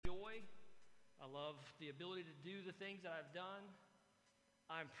love the ability to do the things that I've done.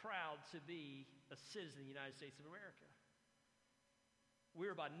 I'm proud to be a citizen of the United States of America.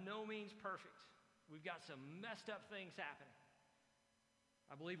 We're by no means perfect. We've got some messed up things happening.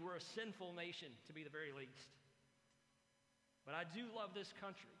 I believe we're a sinful nation, to be the very least. But I do love this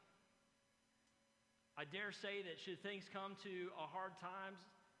country. I dare say that should things come to hard times,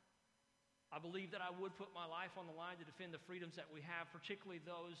 I believe that I would put my life on the line to defend the freedoms that we have, particularly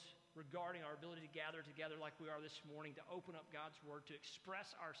those regarding our ability to gather together like we are this morning, to open up God's Word, to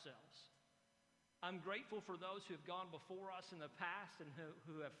express ourselves. I'm grateful for those who have gone before us in the past and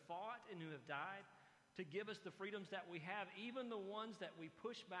who have fought and who have died to give us the freedoms that we have, even the ones that we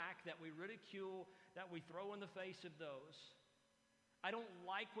push back, that we ridicule, that we throw in the face of those. I don't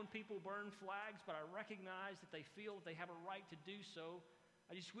like when people burn flags, but I recognize that they feel that they have a right to do so.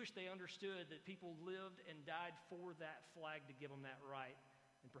 I just wish they understood that people lived and died for that flag to give them that right.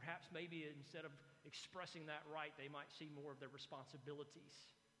 And perhaps maybe instead of expressing that right, they might see more of their responsibilities.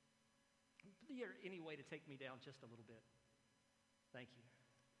 Is there any way to take me down just a little bit? Thank you.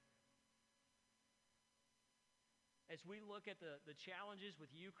 As we look at the challenges with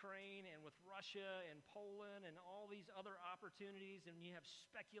Ukraine and with Russia and Poland and all these other opportunities, and you have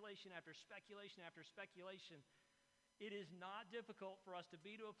speculation after speculation after speculation, it is not difficult for us to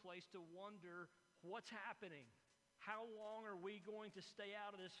be to a place to wonder what's happening. How long are we going to stay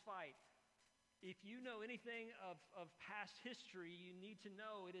out of this fight? If you know anything of past history, you need to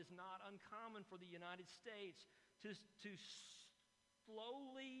know it is not uncommon for the United States to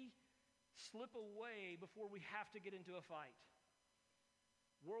slowly slip away before we have to get into a fight.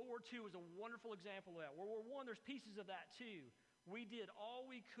 World War II is a wonderful example of that. World War I, there's pieces of that too. We did all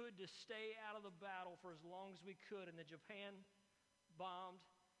we could to stay out of the battle for as long as we could, and then Japan bombed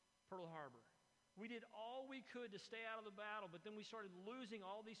Pearl Harbor. We did all we could to stay out of the battle, but then we started losing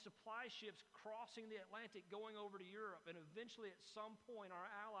all these supply ships crossing the Atlantic, going over to Europe, and eventually at some point our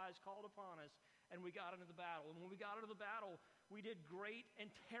allies called upon us and we got into the battle. And when we got into the battle, we did great and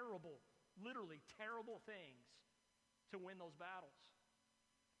terrible, literally terrible things to win those battles.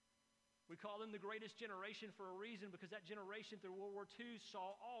 We call them the greatest generation for a reason, because that generation through World War II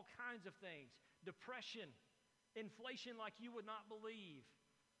saw all kinds of things. Depression, inflation like you would not believe,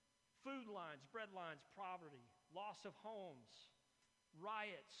 food lines, bread lines, poverty, loss of homes,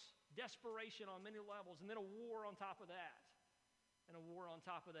 riots, desperation on many levels, and then a war on top of that, and a war on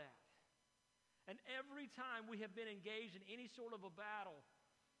top of that. And every time we have been engaged in any sort of a battle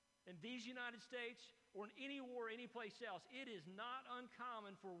in these United States or in any war any place else, it is not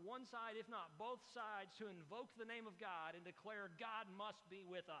uncommon for one side, if not both sides, to invoke the name of God and declare God must be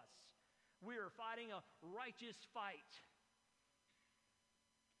with us. We are fighting a righteous fight.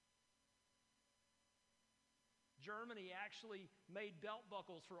 Germany actually made belt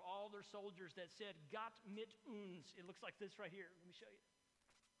buckles for all their soldiers that said Gott mit uns. It looks like this right here. Let me show you.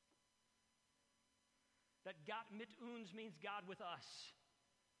 That Gott mit uns means God with us.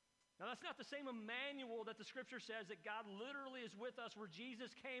 Now, that's not the same Emmanuel that the Scripture says, that God literally is with us, where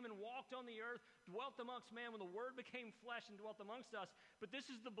Jesus came and walked on the earth, dwelt amongst man when the Word became flesh and dwelt amongst us. But this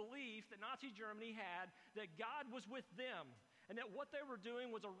is the belief that Nazi Germany had, that God was with them and that what they were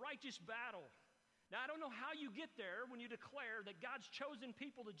doing was a righteous battle. Now, I don't know how you get there when you declare that God's chosen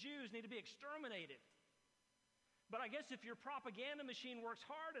people, the Jews, need to be exterminated. But I guess if your propaganda machine works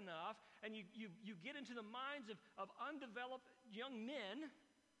hard enough and you get into the minds of undeveloped young men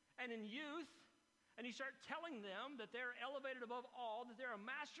and in youth, and you start telling them that they're elevated above all, that they're a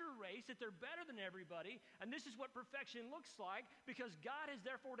master race, that they're better than everybody, and this is what perfection looks like because God has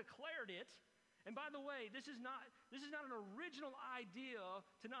therefore declared it. And by the way, this is not an original idea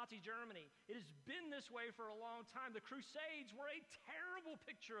to Nazi Germany. It has been this way for a long time. The Crusades were a terrible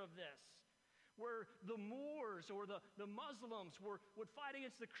picture of this, where the Moors or the Muslims would fight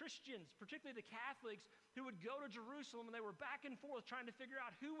against the Christians, particularly the Catholics, who would go to Jerusalem, and they were back and forth trying to figure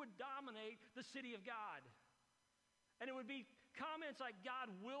out who would dominate the city of God. And it would be comments like,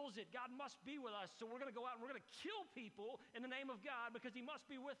 God wills it, God must be with us, so we're going to go out and we're going to kill people in the name of God because he must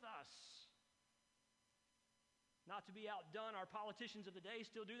be with us. Not to be outdone, our politicians of the day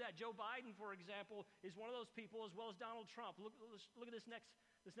still do that. Joe Biden, for example, is one of those people, as well as Donald Trump. Look at this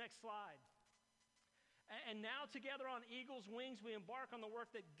next slide. And now together on eagle's wings, we embark on the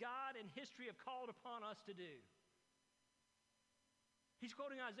work that God and history have called upon us to do. He's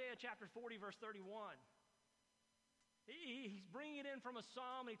quoting Isaiah chapter 40, verse 31. He's bringing it in from a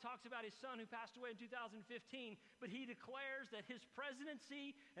psalm, and he talks about his son who passed away in 2015, but he declares that his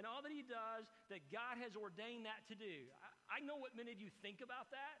presidency and all that he does, that God has ordained that to do. I know what many of you think about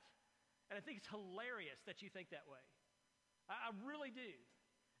that, and I think it's hilarious that you think that way. I really do.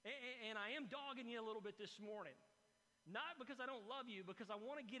 And I am dogging you a little bit this morning. Not because I don't love you, because I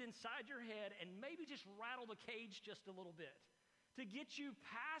want to get inside your head and maybe just rattle the cage just a little bit to get you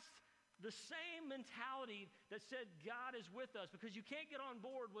past the same mentality that said God is with us, because you can't get on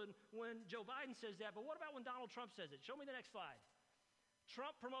board when Joe Biden says that. But what about when Donald Trump says it? Show me the next slide.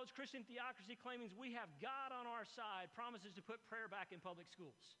 Trump promotes Christian theocracy, claiming we have God on our side, promises to put prayer back in public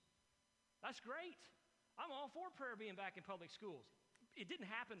schools. That's great. I'm all for prayer being back in public schools. It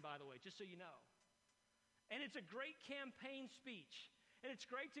didn't happen, by the way, just so you know. And it's a great campaign speech. And it's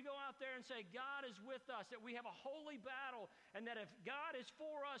great to go out there and say, God is with us, that we have a holy battle, and that if God is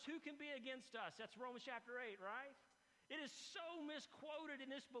for us, who can be against us? That's Romans chapter 8, right? It is so misquoted in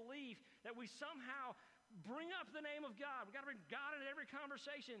this belief that we somehow bring up the name of God. We've got to bring God into every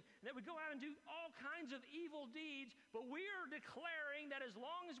conversation, and that we go out and do all kinds of evil deeds, but we are declaring that as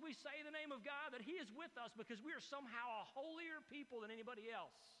long as we say the name of God, that He is with us because we are somehow a holier people than anybody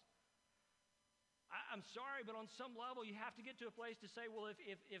else. I'm sorry, but on some level, you have to get to a place to say, well,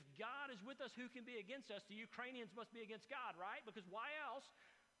 if God is with us, who can be against us? The Ukrainians must be against God, right? Because why else?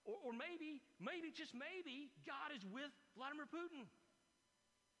 Or maybe, just maybe, God is with Vladimir Putin.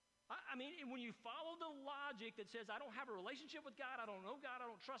 I mean, when you follow the logic that says, I don't have a relationship with God, I don't know God, I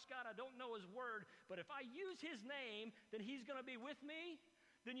don't trust God, I don't know His word, but if I use His name, then He's going to be with me,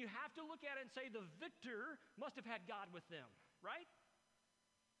 then you have to look at it and say, the victor must have had God with them, right?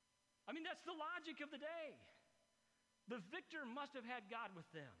 I mean, that's the logic of the day. The victor must have had God with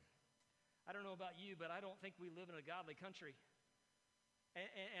them. I don't know about you, but I don't think we live in a godly country.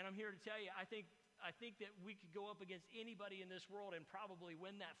 And I'm here to tell you, I think that we could go up against anybody in this world and probably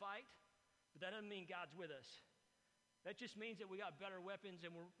win that fight, but that doesn't mean God's with us. That just means that we got better weapons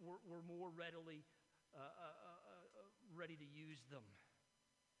and we're more readily ready to use them.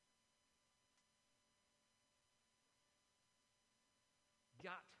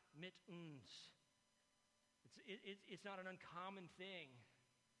 Got mit uns. It's not an uncommon thing.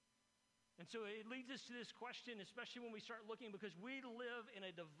 And so it leads us to this question, especially when we start looking, because we live in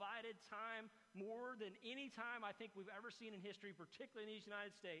a divided time more than any time I think we've ever seen in history, particularly in the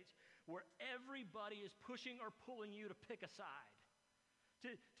United States, where everybody is pushing or pulling you to pick a side.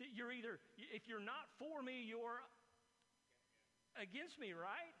 You're either, if you're not for me, you're against me,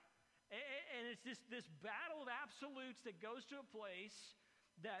 right? And it's this battle of absolutes that goes to a place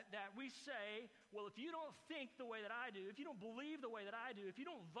that we say, well, if you don't think the way that I do, if you don't believe the way that I do, if you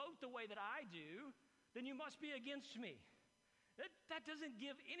don't vote the way that I do, then you must be against me. That doesn't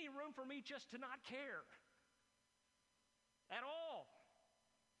give any room for me just to not care at all.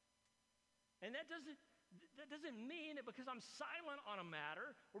 And that doesn't mean that because I'm silent on a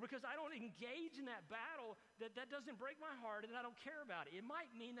matter or because I don't engage in that battle, that doesn't break my heart and that I don't care about it. It might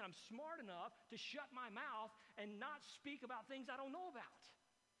mean that I'm smart enough to shut my mouth and not speak about things I don't know about.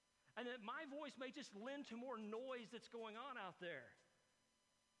 And that my voice may just lend to more noise that's going on out there.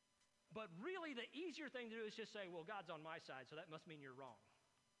 But really, the easier thing to do is just say, well, God's on my side, so that must mean you're wrong.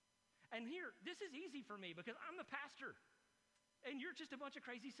 And here, this is easy for me because I'm the pastor, and you're just a bunch of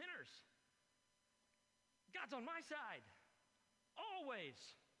crazy sinners. God's on my side, always,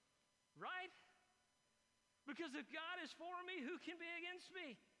 right? Because if God is for me, who can be against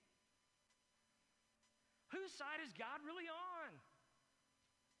me? Whose side is God really on?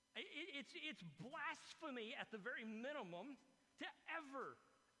 It's blasphemy at the very minimum to ever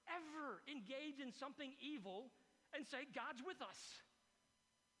engage in something evil and say God's with us.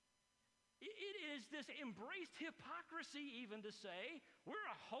 It is this embraced hypocrisy even to say we're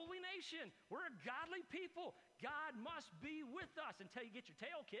a holy nation, we're a godly people, God must be with us until you get your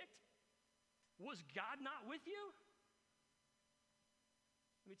tail kicked. Was God not with you?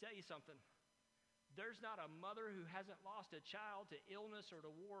 Let me tell you something. There's not a mother who hasn't lost a child to illness or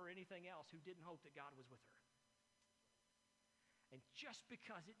to war or anything else who didn't hope that God was with her. And just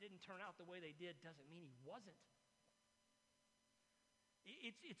because it didn't turn out the way they did doesn't mean He wasn't.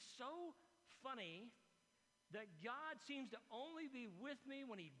 It's so funny that God seems to only be with me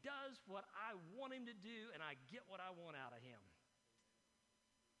when He does what I want Him to do and I get what I want out of Him.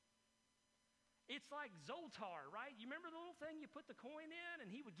 It's like Zoltar, right? You remember the little thing you put the coin in and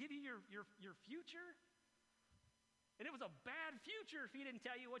he would give you your future? And it was a bad future if he didn't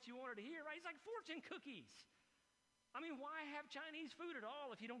tell you what you wanted to hear, right? It's like fortune cookies. I mean, why have Chinese food at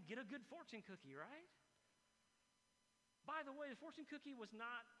all if you don't get a good fortune cookie, right? By the way, the fortune cookie was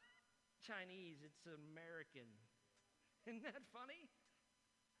not Chinese, it's American. Isn't that funny?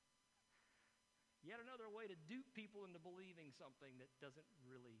 Yet another way to dupe people into believing something that doesn't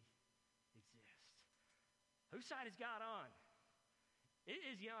really exist. Whose side is God on?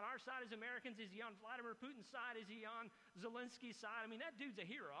 Is he on our side as Americans? Is he on Vladimir Putin's side? Is he on Zelensky's side? I mean, that dude's a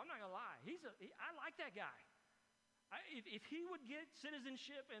hero. I'm not going to lie. I like that guy. If he would get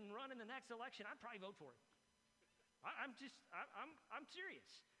citizenship and run in the next election, I'd probably vote for him. I'm serious.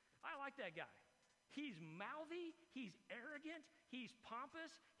 I like that guy. He's mouthy. He's arrogant. He's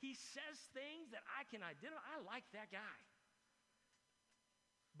pompous. He says things that I can identify. I like that guy.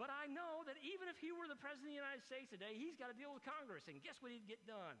 But I know that even if he were the President of the United States today, he's got to deal with Congress. And guess what he'd get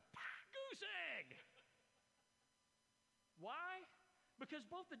done? Goose egg! Why? Because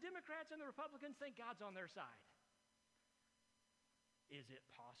both the Democrats and the Republicans think God's on their side. Is it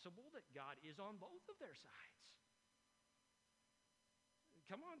possible that God is on both of their sides?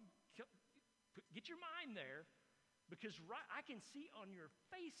 Come on, get your mind there, because I can see on your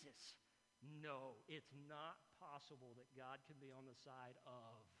faces, no, it's not possible that God can be on the side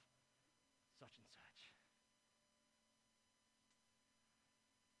of such and such.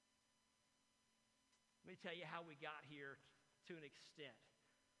 Let me tell you how we got here to an extent.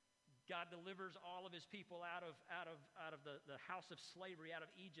 God delivers all of his people out of the house of slavery, out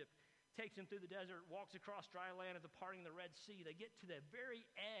of Egypt, takes them through the desert, walks across dry land at the parting of the Red Sea. They get to the very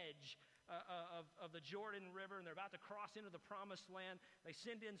edge of the Jordan River, and they're about to cross into the promised land. They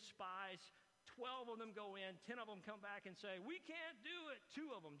send in spies. 12 of them go in. 10 of them come back and say, we can't do it.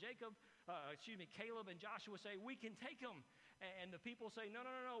 2 of them, Caleb and Joshua say, we can take them. And the people say, no,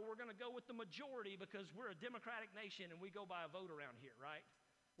 we're going to go with the majority because we're a democratic nation and we go by a vote around here, right?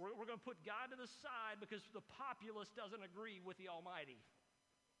 We're going to put God to the side because the populace doesn't agree with the Almighty.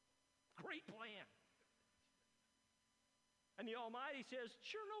 Great plan. And the Almighty says,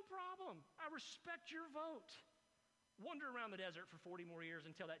 sure, no problem. I respect your vote. Wander around the desert for 40 more years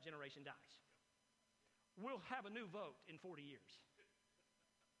until that generation dies. We'll have a new vote in 40 years.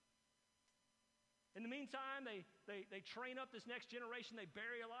 In the meantime, they train up this next generation. They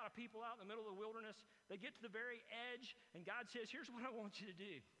bury a lot of people out in the middle of the wilderness. They get to the very edge, and God says, here's what I want you to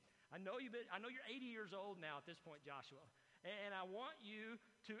do. I know you're 80 years old now at this point, Joshua, and I want you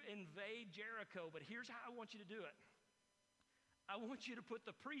to invade Jericho, but here's how I want you to do it. I want you to put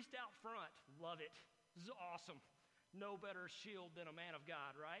the priest out front. Love it. This is awesome. No better shield than a man of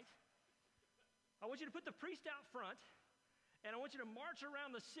God, right? I want you to put the priest out front, and I want you to march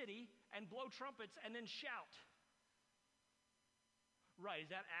around the city and blow trumpets and then shout. Right, is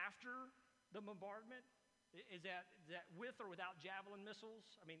that after the bombardment? Is that with or without javelin missiles?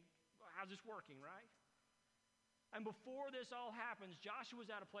 I mean, how's this working, right? And before this all happens, Joshua's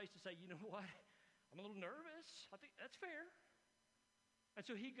at a place to say, you know what? I'm a little nervous. I think that's fair. And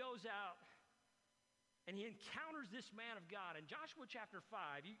so he goes out and he encounters this man of God. In Joshua chapter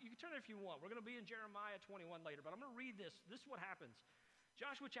 5, you can turn it if you want. We're going to be in Jeremiah 21 later, but I'm going to read this. This is what happens.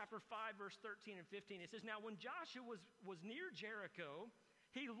 Joshua chapter 5, verse 13 and 15. It says, now when Joshua was near Jericho,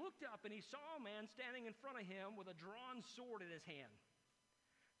 he looked up and he saw a man standing in front of him with a drawn sword in his hand.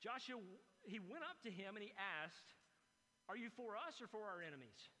 Joshua, he went up to him and he asked, are you for us or for our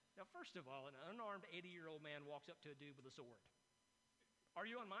enemies? Now, first of all, an unarmed 80-year-old man walks up to a dude with a sword. Are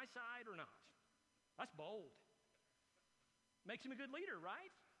you on my side or not? That's bold. Makes him a good leader,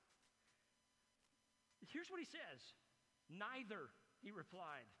 right? Here's what he says. Neither, he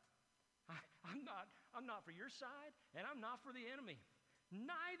replied. I'm not for your side, and I'm not for the enemy.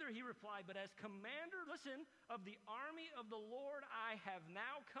 Neither, he replied, but as commander, listen, of the army of the Lord I have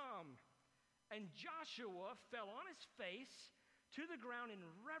now come. And Joshua fell on his face to the ground in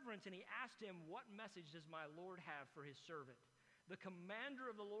reverence, and he asked him, what message does my Lord have for his servant? The commander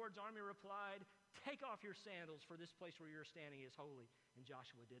of the Lord's army replied, take off your sandals, for this place where you're standing is holy. And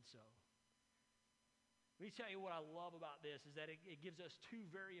Joshua did so. Let me tell you what I love about this is that it gives us 2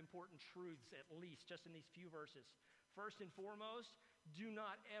 very important truths, at least, just in these few verses. First and foremost, do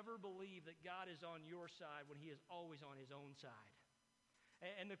not ever believe that God is on your side when he is always on his own side.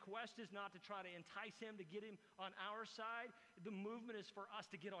 And the quest is not to try to entice him to get him on our side. The movement is for us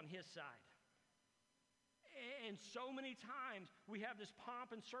to get on his side. And so many times we have this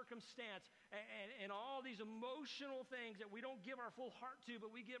pomp and circumstance and all these emotional things that we don't give our full heart to,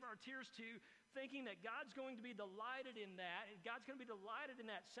 but we give our tears to, thinking that God's going to be delighted in that, and God's going to be delighted in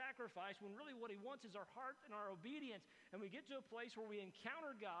that sacrifice, when really what he wants is our heart and our obedience. And we get to a place where we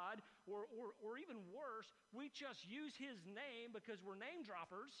encounter God, or even worse, we just use his name because we're name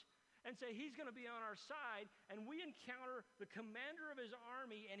droppers, and say he's going to be on our side, and we encounter the commander of his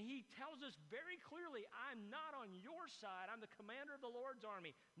army, and he tells us very clearly, I'm not on your side. I'm the commander of the Lord's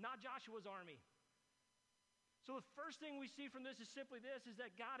army, not Joshua's army. So the first thing we see from this is simply this, is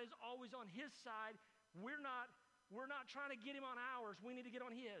that God is always on his side. We're not trying to get him on ours. We need to get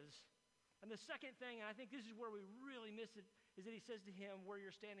on his. And the second thing, and I think this is where we really miss it, is that he says to him, where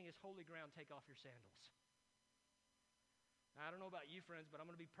you're standing is holy ground, take off your sandals. Now, I don't know about you, friends, but I'm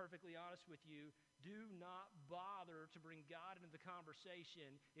going to be perfectly honest with you. Do not bother to bring God into the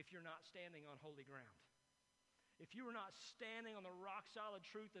conversation if you're not standing on holy ground. If you are not standing on the rock-solid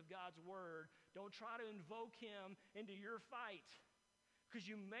truth of God's word, don't try to invoke him into your fight, because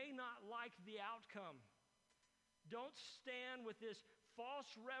you may not like the outcome. Don't stand with this false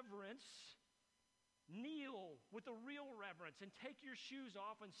reverence. Kneel with the real reverence and take your shoes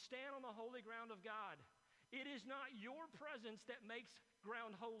off and stand on the holy ground of God. It is not your presence that makes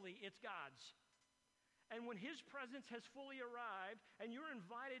ground holy, it's God's. And when his presence has fully arrived and you're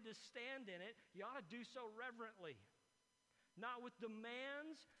invited to stand in it, you ought to do so reverently. Not with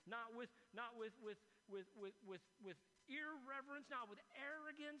demands, not with irreverence, not with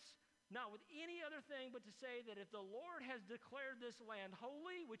arrogance, not with any other thing, but to say that if the Lord has declared this land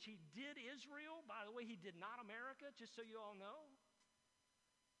holy, which he did Israel, by the way, he did not America, just so you all know,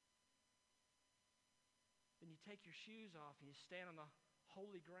 then you take your shoes off and you stand on the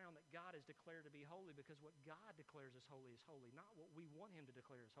holy ground that God has declared to be holy, because what God declares as holy, not what we want him to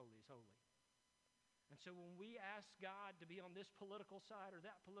declare as holy is holy. And so when we ask God to be on this political side or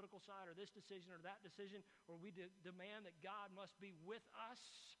that political side or this decision or that decision, or we demand that God must be with us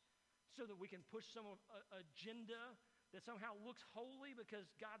so that we can push some agenda that somehow looks holy because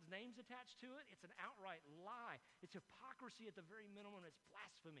God's name's attached to it, it's an outright lie. It's hypocrisy at the very minimum. It's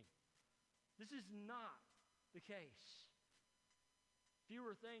blasphemy. This is not the case.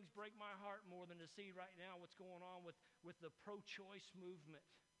 Fewer things break my heart more than to see right now what's going on with the pro-choice movement.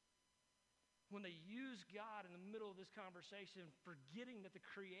 When they use God in the middle of this conversation, forgetting that the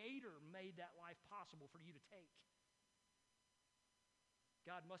Creator made that life possible for you to take.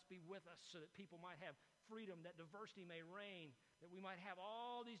 God must be with us so that people might have freedom, that diversity may reign, that we might have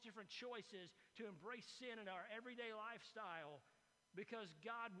all these different choices to embrace sin in our everyday lifestyle, because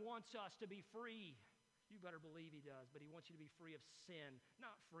God wants us to be free. You better believe he does, but he wants you to be free of sin,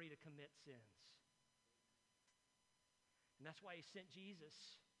 not free to commit sins. And that's why he sent Jesus.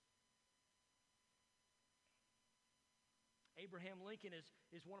 Abraham Lincoln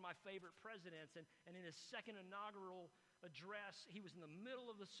is one of my favorite presidents, and in his second inaugural address, he was in the middle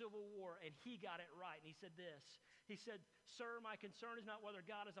of the Civil War, and he got it right, and he said this. He said, "Sir, my concern is not whether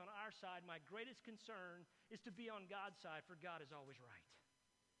God is on our side. My greatest concern is to be on God's side, for God is always right."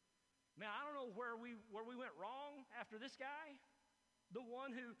 Man, I don't know where we went wrong after this guy, the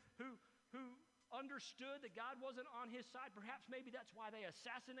one who understood that God wasn't on his side. Perhaps maybe that's why they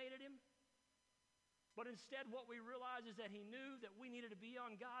assassinated him. But instead, what we realize is that he knew that we needed to be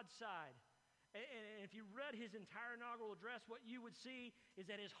on God's side. And if you read his entire inaugural address, what you would see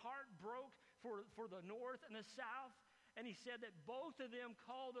is that his heart broke for the North and the South. And he said that both of them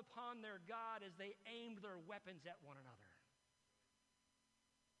called upon their God as they aimed their weapons at one another.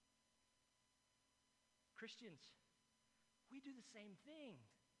 Christians, we do the same thing.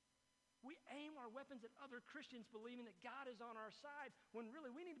 We aim our weapons at other Christians, believing that God is on our side, when really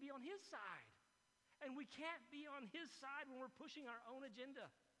we need to be on his side. And we can't be on his side when we're pushing our own agenda.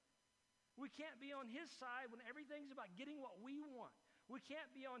 We can't be on his side when everything's about getting what we want. We can't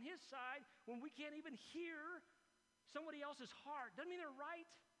be on his side when we can't even hear somebody else's heart. Doesn't mean they're right.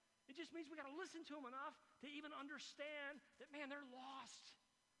 It just means we got to listen to them enough to even understand that, man, they're lost.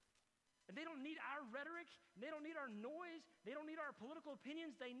 And they don't need our rhetoric. They don't need our noise. They don't need our political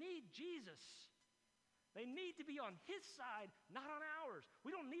opinions. They need Jesus. They need to be on his side, not on ours.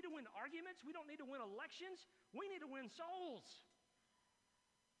 We don't need to win arguments. We don't need to win elections. We need to win souls.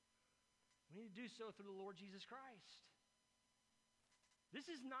 We need to do so through the Lord Jesus Christ. This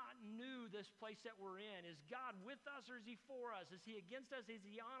is not new, this place that we're in. Is God with us or is he for us? Is he against us? Is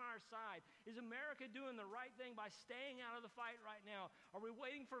he on our side? Is America doing the right thing by staying out of the fight right now? Are we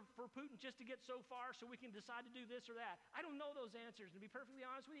waiting for Putin just to get so far so we can decide to do this or that? I don't know those answers. And to be perfectly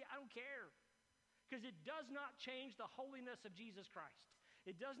honest with you, I don't care. Because it does not change the holiness of Jesus Christ.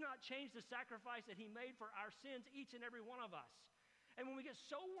 It does not change the sacrifice that he made for our sins, each and every one of us. And when we get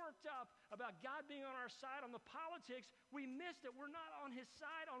so worked up about God being on our side on the politics, we miss that we're not on his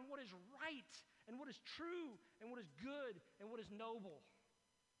side on what is right and what is true and what is good and what is noble.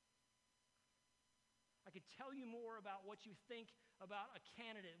 I could tell you more about what you think about a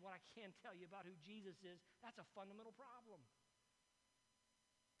candidate. What I can tell you about who Jesus is, that's a fundamental problem.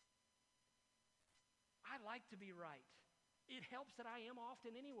 I like to be right. It helps that I am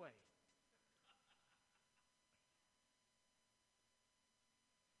often anyway.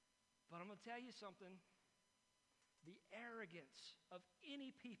 But I'm going to tell you something. The arrogance of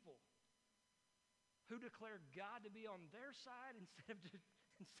any people who declare God to be on their side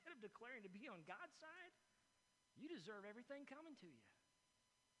instead of declaring to be on God's side, You deserve everything coming to you.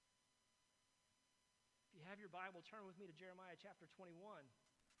 If you have your Bible, turn with me to Jeremiah chapter 21.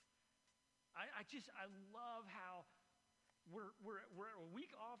 I love how we're a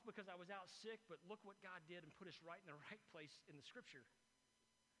week off because I was out sick, but look what God did and put us right in the right place in the Scripture.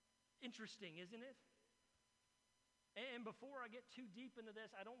 Interesting, isn't it? And before I get too deep into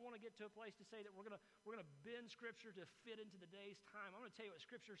this, I don't want to get to a place to say that we're gonna bend Scripture to fit into the day's time. I'm going to tell you what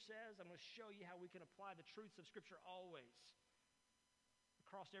Scripture says. I'm going to show you how we can apply the truths of Scripture always,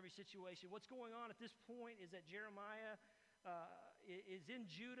 across every situation. What's going on at this point is that Jeremiah is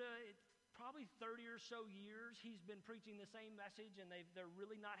in Judah. It's probably 30 or so years. He's been preaching the same message, and they're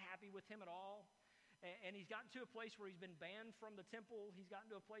really not happy with him at all. And he's gotten to a place where he's been banned from the temple. He's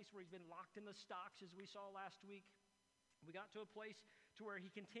gotten to a place where he's been locked in the stocks, as we saw last week. We got to a place to where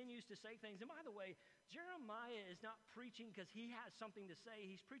he continues to say things. And by the way, Jeremiah is not preaching because he has something to say.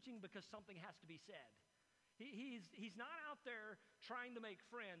 He's preaching because something has to be said. He's not out there trying to make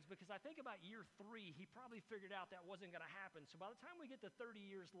friends, because I think about year 3, he probably figured out that wasn't going to happen. So by the time we get to 30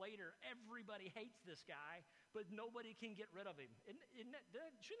 years later, everybody hates this guy, but nobody can get rid of him.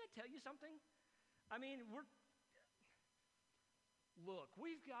 Shouldn't that tell you something? I mean,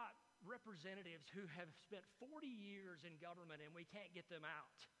 we've got representatives who have spent 40 years in government and we can't get them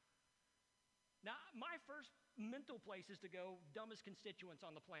out. Now, my first mental place is to go, dumbest constituents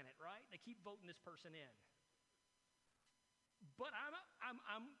on the planet, right? They keep voting this person in. But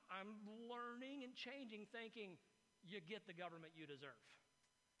I'm learning and changing, thinking you get the government you deserve.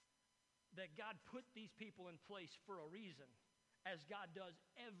 That God put these people in place for a reason, as God does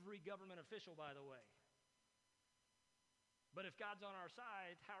every government official, by the way. But if God's on our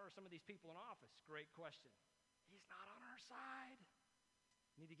side, how are some of these people in office? Great question. He's not on our side.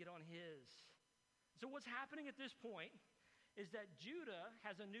 We need to get on his. So what's happening at this point is that Judah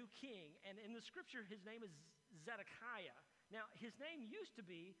has a new king, and in the Scripture, his name is Zedekiah. Now, his name used to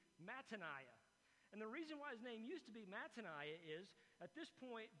be Mattaniah. And the reason why his name used to be Mattaniah is, at this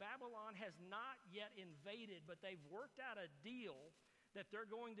point, Babylon has not yet invaded, but they've worked out a deal that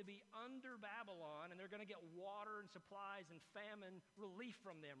they're going to be under Babylon, and they're going to get water and supplies and famine relief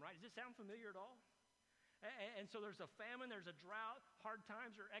from them, right? Does this sound familiar at all? And so there's a famine, there's a drought, hard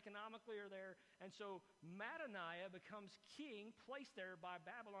times are economically are there, and so Mattaniah becomes king, placed there by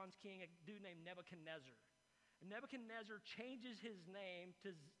Babylon's king, a dude named Nebuchadnezzar. And Nebuchadnezzar changes his name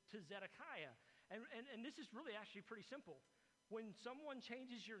to Zedekiah. And this is really actually pretty simple. When someone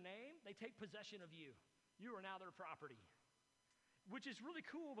changes your name, they take possession of you. You are now their property. Which is really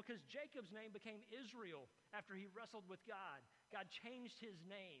cool, because Jacob's name became Israel after he wrestled with God. God changed his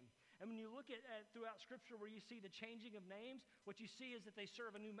name. And when you look at throughout Scripture where you see the changing of names, what you see is that they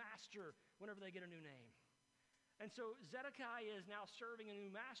serve a new master whenever they get a new name. And so Zedekiah is now serving a new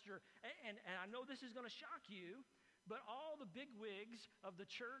master. And I know this is going to shock you, but all the bigwigs of the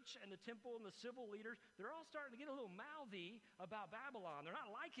church and the temple and the civil leaders, they're all starting to get a little mouthy about Babylon. They're not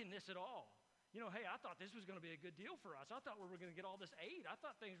liking this at all. You know, hey, I thought this was going to be a good deal for us. I thought we were going to get all this aid. I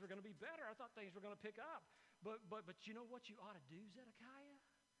thought things were going to be better. I thought things were going to pick up. But you know what you ought to do, Zedekiah?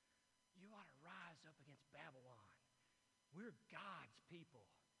 You ought to rise up against Babylon. We're God's people.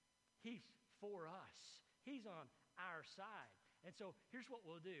 He's for us. He's on our side. And so here's what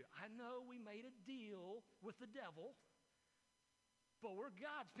we'll do. I know we made a deal with the devil, but we're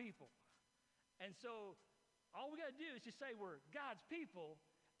God's people. And so all we got to do is just say we're God's people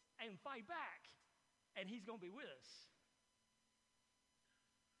and fight back, and he's going to be with us.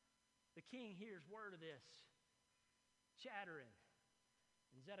 The king hears word of this, chattering.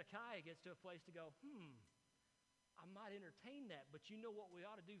 And Zedekiah gets to a place to go, I might entertain that, but you know what we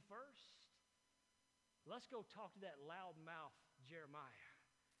ought to do first? Let's go talk to that loudmouth Jeremiah.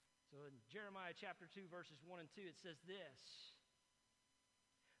 So in Jeremiah chapter 2, verses 1 and 2, it says this.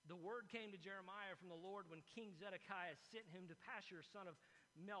 The word came to Jeremiah from the Lord when King Zedekiah sent him to Pashur, son of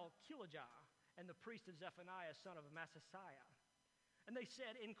Melchijah, and the priest of Zephaniah, son of Maaseiah. And they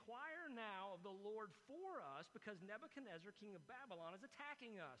said, inquire now of the Lord for us, because Nebuchadnezzar, king of Babylon, is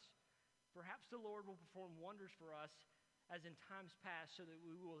attacking us. Perhaps the Lord will perform wonders for us as in times past, so that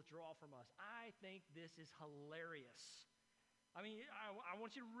we will withdraw from us. I think this is hilarious. I mean, I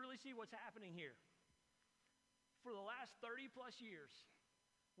want you to really see what's happening here. For the last 30 plus years,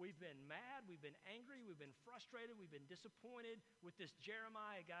 we've been mad, we've been angry, we've been frustrated, we've been disappointed with this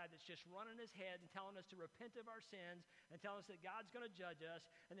Jeremiah guy that's just running his head and telling us to repent of our sins and telling us that God's going to judge us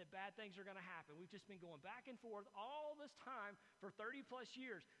and that bad things are going to happen. We've just been going back and forth all this time for 30 plus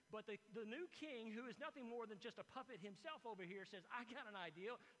years. But the new king, who is nothing more than just a puppet himself over here, says, I got an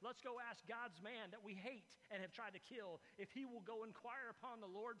idea. Let's go ask God's man that we hate and have tried to kill if he will go inquire upon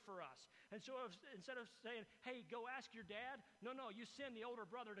the Lord for us. And so instead of saying, hey, go ask your dad, no, you send the older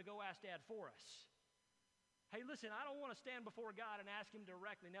brother to go ask dad for us. Hey, listen, I don't want to stand before God and ask him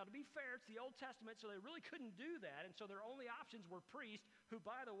directly. Now, to be fair, it's the Old Testament, so they really couldn't do that. And so their only options were priests, who,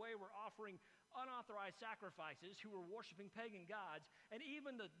 by the way, were offering unauthorized sacrifices, who were worshiping pagan gods. And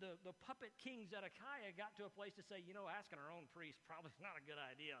even the puppet king Zedekiah got to a place to say, asking our own priest probably not a good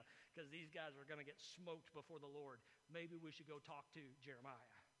idea, because these guys are going to get smoked before the Lord. Maybe we should go talk to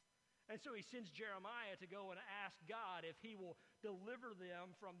Jeremiah. And so he sends Jeremiah to go and ask God if he will deliver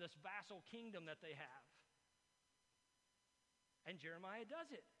them from this vassal kingdom that they have. And Jeremiah does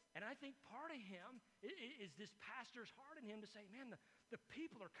it. And I think part of him is this pastor's heart in him to say, man, the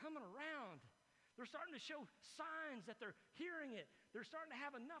people are coming around. They're starting to show signs that they're hearing it. They're starting to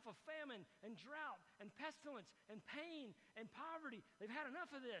have enough of famine and drought and pestilence and pain and poverty. They've had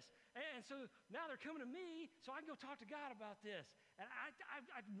enough of this. And so now they're coming to me so I can go talk to God about this. And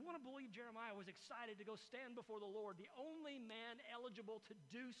I want to believe Jeremiah was excited to go stand before the Lord. The only man eligible to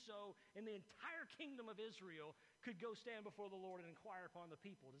do so in the entire kingdom of Israel could go stand before the Lord and inquire upon the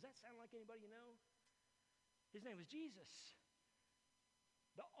people. Does that sound like anybody you know? His name was Jesus.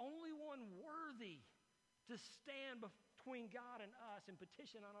 The only one worthy to stand between God and us and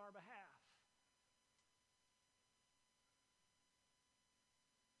petition on our behalf.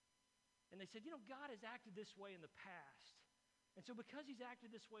 And they said, God has acted this way in the past. And so because he's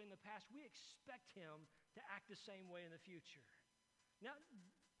acted this way in the past, we expect him to act the same way in the future. Now,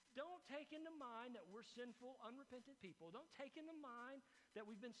 don't take into mind that we're sinful, unrepentant people. Don't take into mind that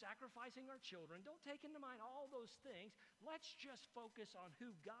we've been sacrificing our children. Don't take into mind all those things. Let's just focus on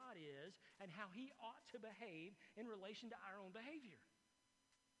who God is and how he ought to behave in relation to our own behavior.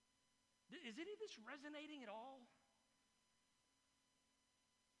 Is any of this resonating at all?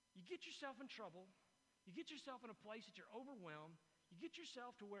 You get yourself in trouble. You get yourself in a place that you're overwhelmed. You get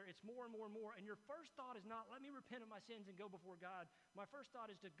yourself to where it's more and more and more, and your first thought is not, let me repent of my sins and go before God. My first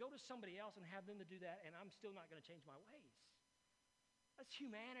thought is to go to somebody else and have them to do that, and I'm still not going to change my ways. That's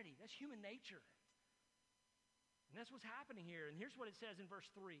humanity. That's human nature. And that's what's happening here. And here's what it says in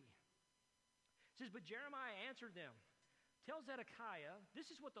verse 3. It says, but Jeremiah answered them, tell Zedekiah, this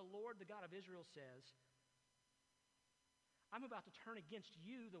is what the Lord, the God of Israel, says. I'm about to turn against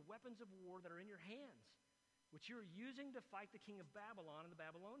you the weapons of war that are in your hands, which you are using to fight the king of Babylon and the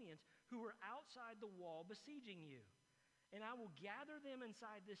Babylonians, who are outside the wall besieging you. And I will gather them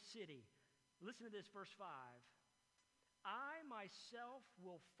inside this city. Listen to this, verse 5. I myself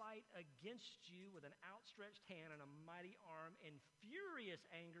will fight against you with an outstretched hand and a mighty arm in furious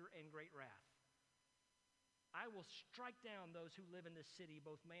anger and great wrath. I will strike down those who live in this city,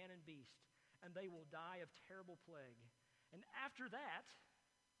 both man and beast, and they will die of terrible plague. And after that,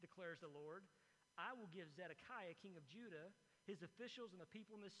 declares the Lord, I will give Zedekiah, king of Judah, his officials and the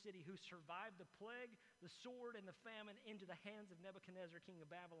people in this city who survived the plague, the sword, and the famine into the hands of Nebuchadnezzar, king of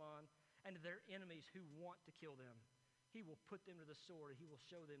Babylon, and to their enemies who want to kill them. He will put them to the sword. He will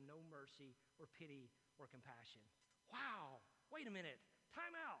show them no mercy or pity or compassion. Wow. Wait a minute.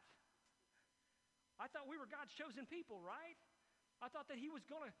 Time out. I thought we were God's chosen people, right? I thought that he was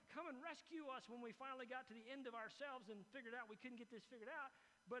going to come and rescue us when we finally got to the end of ourselves and figured out we couldn't get this figured out.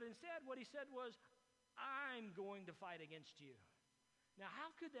 But instead, what he said was, I'm going to fight against you. Now,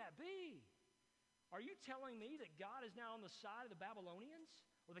 how could that be? Are you telling me that God is now on the side of the Babylonians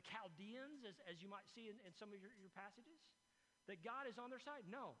or the Chaldeans, as you might see in some of your passages? That God is on their side?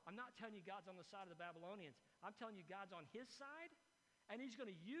 No, I'm not telling you God's on the side of the Babylonians. I'm telling you God's on his side, and he's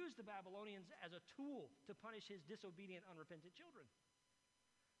going to use the Babylonians as a tool to punish his disobedient, unrepentant children.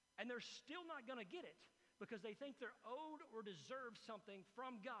 And they're still not going to get it because they think they're owed or deserve something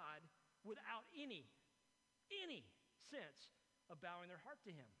from God without any sense of bowing their heart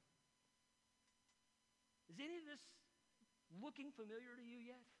to him. Is any of this looking familiar to you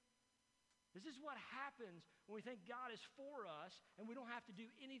yet? This is what happens when we think God is for us and we don't have to do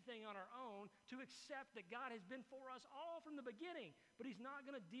anything on our own to accept that God has been for us all from the beginning, but he's not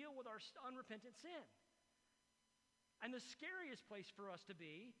going to deal with our unrepentant sin. And the scariest place for us to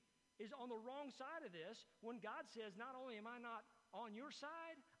be is on the wrong side of this when God says, not only am I not on your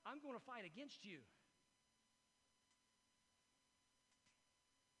side, I'm going to fight against you.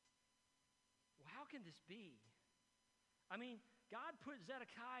 Well, how can this be? I mean, God put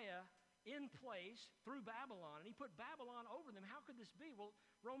Zedekiah in place through Babylon, and he put Babylon over them. How could this be? Well,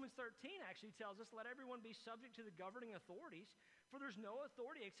 Romans 13 actually tells us, let everyone be subject to the governing authorities, for there's no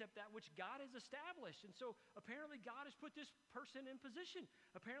authority except that which God has established. And so apparently God has put this person in position.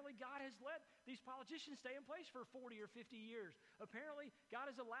 Apparently God has let these politicians stay in place for 40 or 50 years. Apparently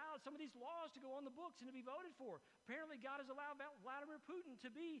God has allowed some of these laws to go on the books and to be voted for. Apparently God has allowed Vladimir Putin to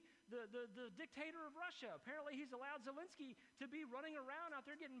be the dictator of Russia. Apparently he's allowed Zelensky to be running around out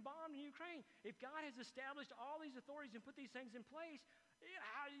there getting bombed in Ukraine. If God has established all these authorities and put these things in place,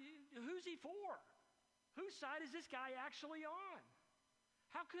 who's he for? Whose side is this guy actually on?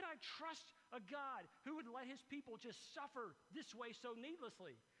 How could I trust a God who would let his people just suffer this way so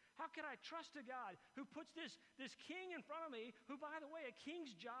needlessly? How could I trust a God who puts this king in front of me, who, by the way, a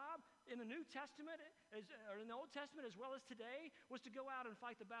king's job in the New Testament, or in the Old Testament as well as today, was to go out and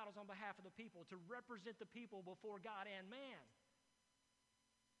fight the battles on behalf of the people, to represent the people before God and man.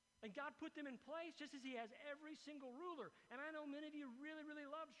 And God put them in place just as he has every single ruler. And I know many of you really, really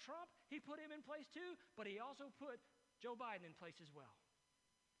loved Trump. He put him in place too, but he also put Joe Biden in place as well.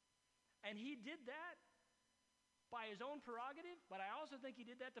 And he did that by his own prerogative, but I also think he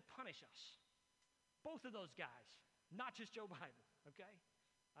did that to punish us. Both of those guys, not just Joe Biden, okay?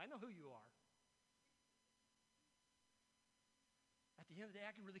 I know who you are. At the end of the day,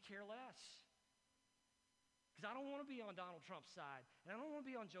 I could really care less. Because I don't want to be on Donald Trump's side, and I don't want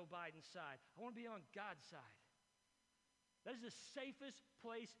to be on Joe Biden's side. I want to be on God's side. That is the safest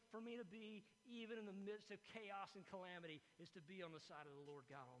place for me to be, even in the midst of chaos and calamity, is to be on the side of the Lord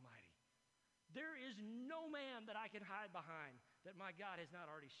God Almighty. There is no man that I can hide behind that my God has not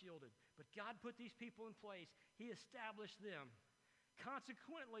already shielded. But God put these people in place. He established them.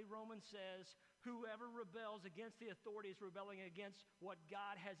 Consequently, Romans says, whoever rebels against the authority is rebelling against what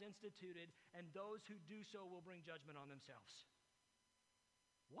God has instituted, and those who do so will bring judgment on themselves.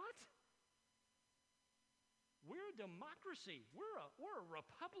 What? We're a democracy. We're a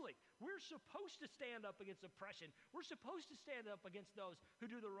republic. We're supposed to stand up against oppression. We're supposed to stand up against those who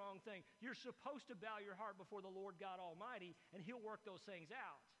do the wrong thing. You're supposed to bow your heart before the Lord God Almighty, and he'll work those things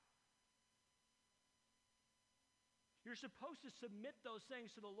out. You're supposed to submit those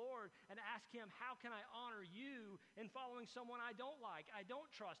things to the Lord and ask him, how can I honor you in following someone I don't like, I don't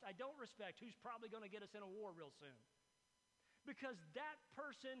trust, I don't respect, who's probably going to get us in a war real soon? Because that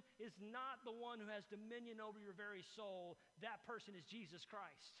person is not the one who has dominion over your very soul. That person is Jesus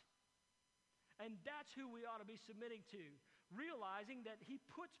Christ. And that's who we ought to be submitting to, realizing that he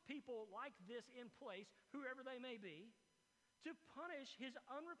puts people like this in place, whoever they may be, to punish his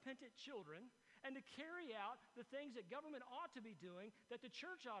unrepentant children and to carry out the things that government ought to be doing, that the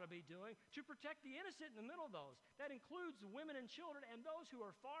church ought to be doing, to protect the innocent in the middle of those. That includes women and children and those who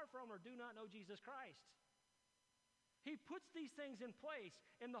are far from or do not know Jesus Christ. He puts these things in place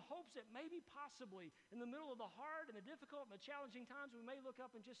in the hopes that maybe possibly in the middle of the hard and the difficult and the challenging times, we may look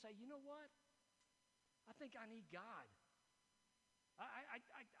up and just say, you know what? I think I need God.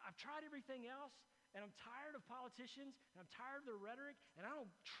 I've tried everything else, and I'm tired of politicians, and I'm tired of their rhetoric, and I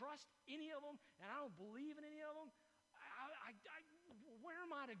don't trust any of them, and I don't believe in any of them. Where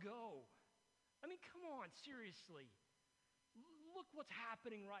am I to go? I mean, come on, seriously. Look what's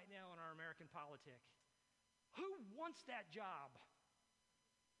happening right now in our American politics. Who wants that job?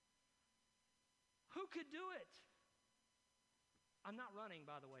 Who could do it? I'm not running,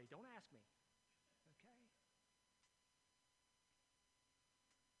 by the way. Don't ask me. Okay?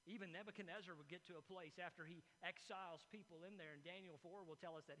 Even Nebuchadnezzar would get to a place after he exiles people in there, and Daniel 4 will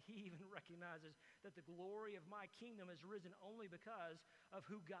tell us that he even recognizes that the glory of my kingdom has risen only because of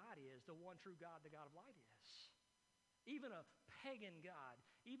who God is, the one true God, the God of light is. Even a pagan God,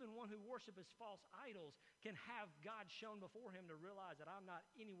 even one who worships false idols, can have God shown before him to realize that I'm not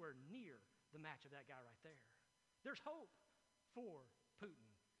anywhere near the match of that guy right there. There's hope for Putin.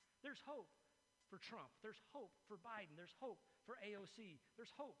 There's hope for Trump. There's hope for Biden. There's hope for AOC.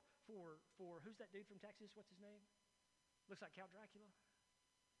 There's hope for who's that dude from Texas? What's his name? Looks like Count Dracula.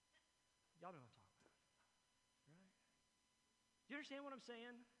 Y'all know what I'm talking about, right? Do you understand what I'm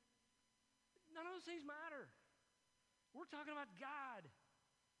saying? None of those things matter. We're talking about God.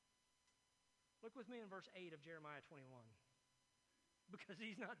 Look with me in verse 8 of Jeremiah 21. Because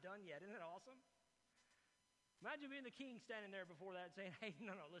he's not done yet. Isn't that awesome? Imagine being the king standing there before that and saying, hey,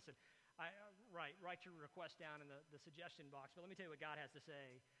 no, listen. Write your request down in the suggestion box. But let me tell you what God has to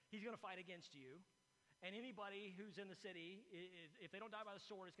say. He's going to fight against you. And anybody who's in the city, if they don't die by the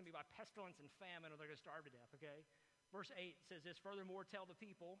sword, it's going to be by pestilence and famine, or they're going to starve to death, okay? Verse 8 says this, furthermore, tell the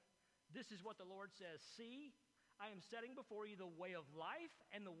people, this is what the Lord says. See, I am setting before you the way of life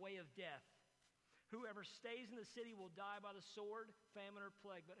and the way of death. Whoever stays in the city will die by the sword, famine, or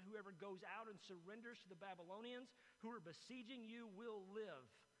plague. But whoever goes out and surrenders to the Babylonians who are besieging you will live.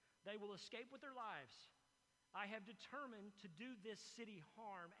 They will escape with their lives. I have determined to do this city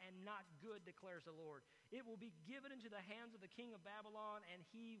harm and not good, declares the Lord. It will be given into the hands of the king of Babylon, and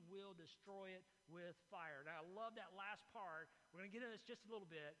he will destroy it with fire. Now, I love that last part. We're going to get into this just a little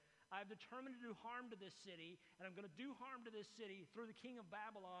bit. I've determined to do harm to this city, and I'm going to do harm to this city through the king of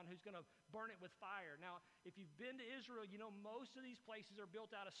Babylon, who's going to burn it with fire. Now, if you've been to Israel, you know most of these places are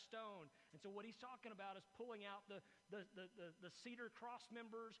built out of stone. And so what he's talking about is pulling out the cedar cross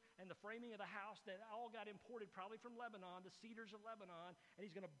members and the framing of the house that all got imported probably from Lebanon, the cedars of Lebanon, and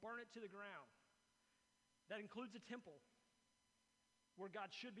he's going to burn it to the ground. That includes a temple where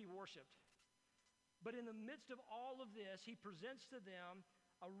God should be worshiped. But in the midst of all of this, he presents to them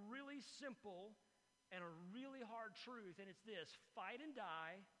a really simple and a really hard truth, and it's this: fight and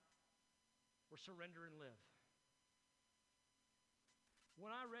die or surrender and live.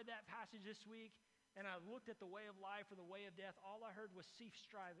 When I read that passage this week and I looked at the way of life or the way of death, all I heard was cease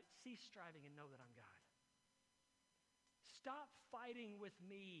striving and know that I'm God. Stop fighting with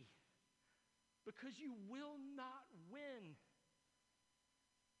me because you will not win.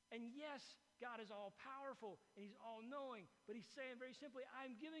 And yes, God is all-powerful, and he's all-knowing, but he's saying very simply,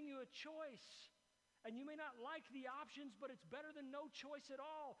 I'm giving you a choice. And you may not like the options, but it's better than no choice at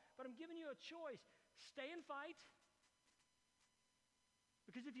all. But I'm giving you a choice. Stay and fight.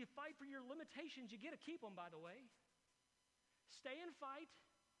 Because if you fight for your limitations, you get to keep them, by the way. Stay and fight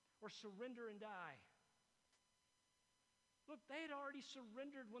or surrender and die. Look, they had already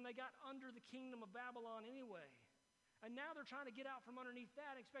surrendered when they got under the kingdom of Babylon anyway. And now they're trying to get out from underneath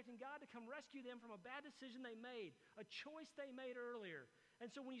that, expecting God to come rescue them from a bad decision they made, a choice they made earlier.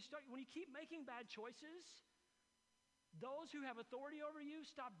 And so when you keep making bad choices, those who have authority over you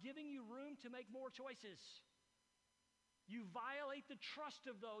stop giving you room to make more choices. You violate the trust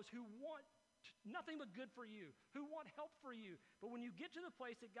of those who want nothing but good for you, who want help for you. But when you get to the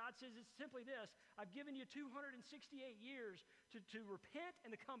place that God says it's simply this: I've given you 268 years to repent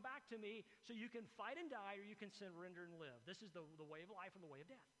and to come back to me so you can fight and die or you can surrender and live. This is the way of life and the way of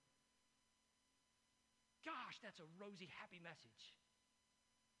death. Gosh, that's a rosy, happy message.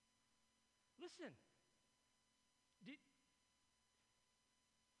 Listen,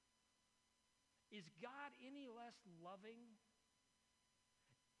 is God any less loving?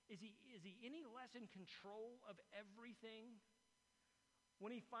 Is he any less in control of everything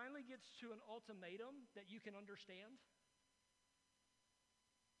when he finally gets to an ultimatum that you can understand?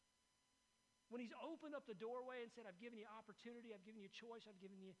 When he's opened up the doorway and said, I've given you opportunity, I've given you choice, I've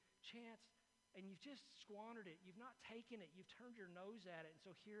given you chance, and you've just squandered it. You've not taken it. You've turned your nose at it. And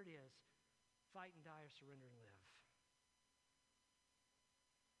so here it is. Fight and die or surrender and live.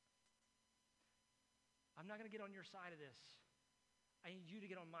 I'm not going to get on your side of this. I need you to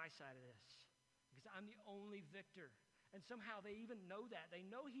get on my side of this because I'm the only victor. And somehow they even know that. They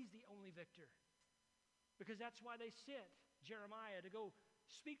know he's the only victor because that's why they sent Jeremiah to go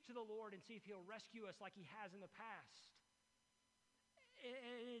speak to the Lord and see if he'll rescue us like he has in the past.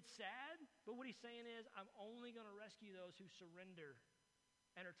 And it's sad, but what he's saying is, I'm only going to rescue those who surrender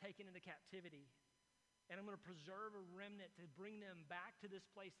and are taken into captivity. And I'm going to preserve a remnant to bring them back to this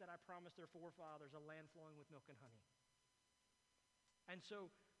place that I promised their forefathers, a land flowing with milk and honey. And so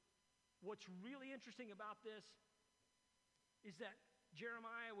what's really interesting about this is that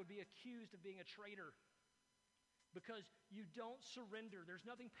Jeremiah would be accused of being a traitor because you don't surrender. There's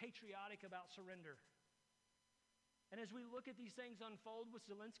nothing patriotic about surrender. And as we look at these things unfold with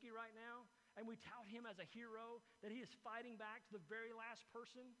Zelensky right now, and we tout him as a hero, that he is fighting back to the very last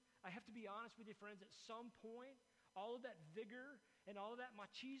person, I have to be honest with you, friends, at some point, all of that vigor and all of that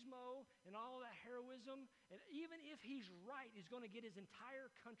machismo and all of that heroism, and even if he's right, he's going to get his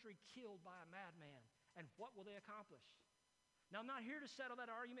entire country killed by a madman. And what will they accomplish? Now, I'm not here to settle that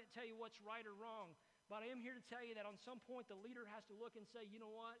argument and tell you what's right or wrong, but I am here to tell you that on some point the leader has to look and say, you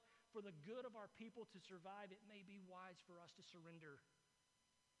know what? For the good of our people to survive, it may be wise for us to surrender.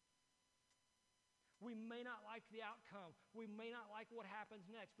 We may not like the outcome. We may not like what happens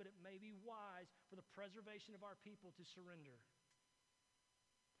next, but it may be wise for the preservation of our people to surrender.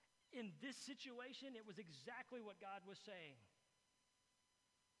 In this situation, it was exactly what God was saying.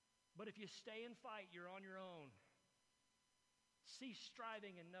 But if you stay and fight, you're on your own. Cease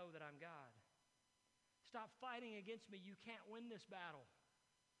striving and know that I'm God. Stop fighting against me. You can't win this battle.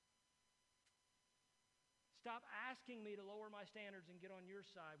 Stop asking me to lower my standards and get on your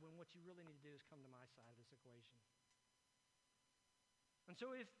side when what you really need to do is come to my side of this equation. And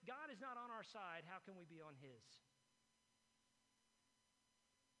so if God is not on our side, how can we be on his?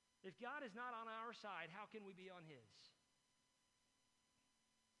 If God is not on our side, how can we be on his?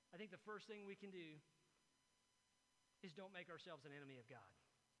 I think the first thing we can do is don't make ourselves an enemy of God.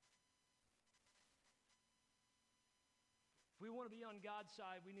 If we want to be on God's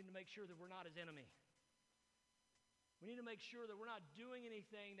side, we need to make sure that we're not his enemy. We need to make sure that we're not doing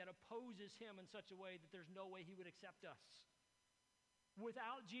anything that opposes him in such a way that there's no way he would accept us.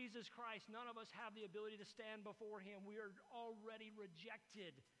 Without Jesus Christ, none of us have the ability to stand before him. We are already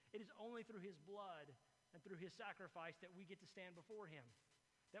rejected. It is only through his blood and through his sacrifice that we get to stand before him.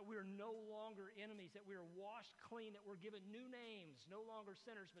 That we are no longer enemies, that we are washed clean, that we're given new names, no longer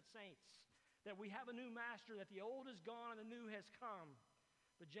sinners but saints. That we have a new master, that the old is gone and the new has come.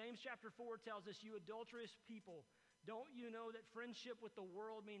 But James chapter 4 tells us, you adulterous people, don't you know that friendship with the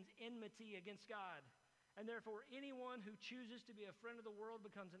world means enmity against God? And therefore, anyone who chooses to be a friend of the world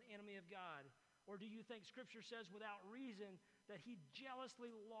becomes an enemy of God. Or do you think Scripture says without reason that he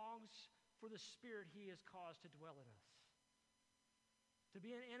jealously longs for the Spirit he has caused to dwell in us? To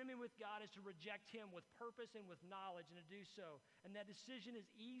be an enemy with God is to reject him with purpose and with knowledge, and to do so. And that decision is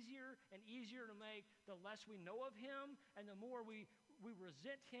easier and easier to make the less we know of him and the more we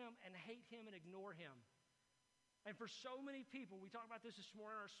resent him and hate him and ignore him. And for so many people, we talked about this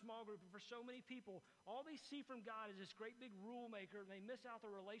morning in our small group, and for so many people, all they see from God is this great big rule maker, and they miss out the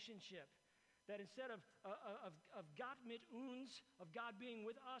relationship. That instead of Gott mit uns, of God being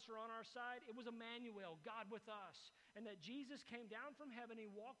with us or on our side, it was Emmanuel, God with us. And that Jesus came down from heaven, he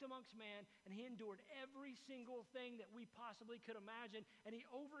walked amongst man, and he endured every single thing that we possibly could imagine, and he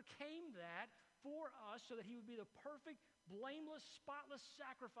overcame that for us so that he would be the perfect, blameless, spotless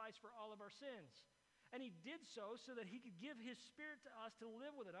sacrifice for all of our sins. And he did so that he could give his Spirit to us to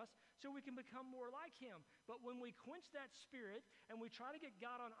live within us so we can become more like him. But when we quench that Spirit and we try to get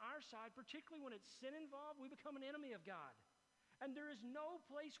God on our side, particularly when it's sin involved, we become an enemy of God. And there is no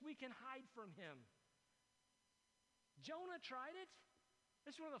place we can hide from him. Jonah tried it.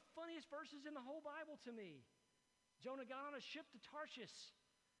 This is one of the funniest verses in the whole Bible to me. Jonah got on a ship to Tarshish,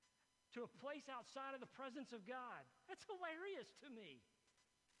 to a place outside of the presence of God. That's hilarious to me.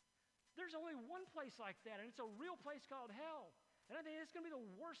 There's only one place like that, and it's a real place called hell. And I think it's going to be the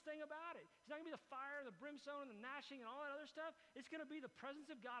worst thing about it. It's not going to be the fire and the brimstone and the gnashing and all that other stuff. It's going to be the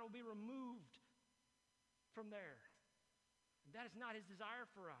presence of God will be removed from there. And that is not his desire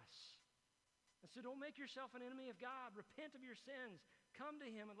for us. And so don't make yourself an enemy of God. Repent of your sins. Come to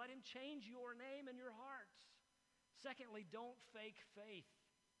him and let him change your name and your hearts. Secondly, don't fake faith.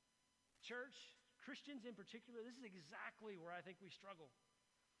 Church, Christians in particular, this is exactly where I think we struggle.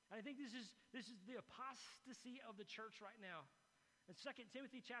 And I think this is the apostasy of the church right now. And 2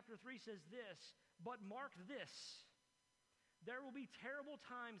 Timothy chapter 3 says this, but mark this, there will be terrible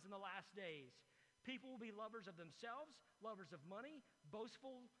times in the last days. People will be lovers of themselves, lovers of money,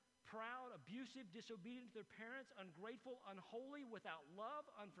 boastful, proud, abusive, disobedient to their parents, ungrateful, unholy, without love,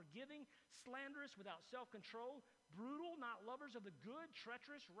 unforgiving, slanderous, without self-control, brutal, not lovers of the good,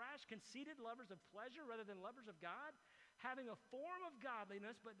 treacherous, rash, conceited, lovers of pleasure rather than lovers of God, having a form of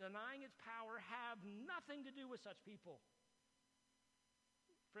godliness but denying its power, have nothing to do with such people.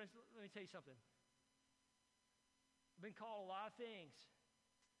 Friends, let me tell you something. I've been called a lot of things,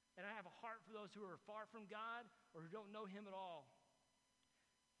 and I have a heart for those who are far from God or who don't know him at all.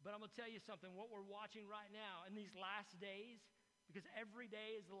 But I'm going to tell you something, what we're watching right now in these last days, because every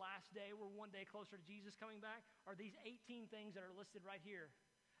day is the last day, we're one day closer to Jesus coming back, are these 18 things that are listed right here.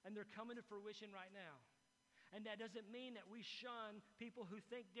 And they're coming to fruition right now. And that doesn't mean that we shun people who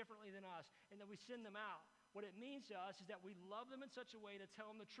think differently than us and that we send them out. What it means to us is that we love them in such a way to tell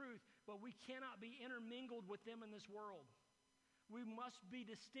them the truth, but we cannot be intermingled with them in this world. We must be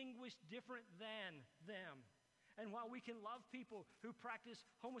distinguished different than them. And while we can love people who practice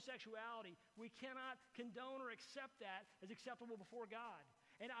homosexuality, we cannot condone or accept that as acceptable before God.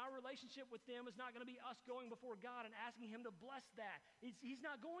 And our relationship with them is not going to be us going before God and asking him to bless that. He's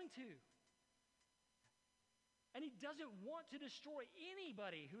not going to. And he doesn't want to destroy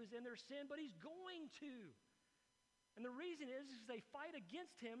anybody who is in their sin, but he's going to. And the reason is they fight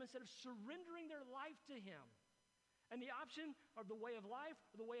against him instead of surrendering their life to him. And the option of the way of life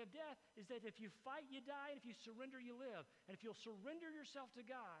or the way of death is that if you fight, you die, and if you surrender, you live. And if you'll surrender yourself to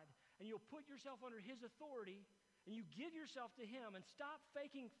God, and you'll put yourself under his authority, and you give yourself to him and stop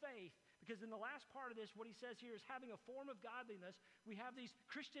faking faith, because in the last part of this, what he says here is having a form of godliness. We have these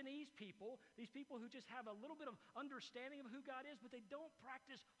Christianese people, these people who just have a little bit of understanding of who God is, but they don't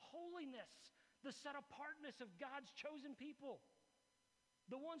practice holiness, the set-apartness of God's chosen people.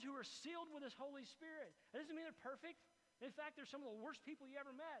 The ones who are sealed with his Holy Spirit. It doesn't mean they're perfect. In fact, they're some of the worst people you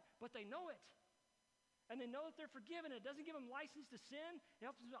ever met, but they know it. And they know that they're forgiven. It doesn't give them license to sin. It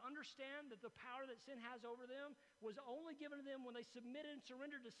helps them to understand that the power that sin has over them was only given to them when they submitted and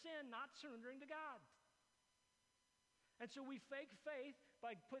surrendered to sin, not surrendering to God. And so we fake faith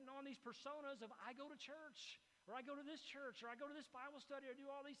by putting on these personas of, I go to church, or I go to this church, or I go to this Bible study, or do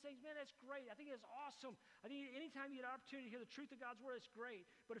all these things. Man, that's great. I think that's awesome. I think anytime you get an opportunity to hear the truth of God's word, it's great.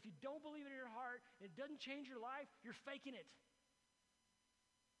 But if you don't believe it in your heart, and it doesn't change your life, you're faking it.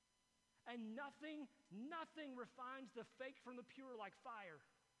 And nothing refines the fake from the pure like fire.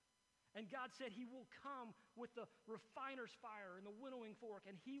 And God said he will come with the refiner's fire and the winnowing fork,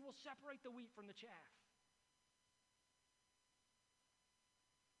 and he will separate the wheat from the chaff.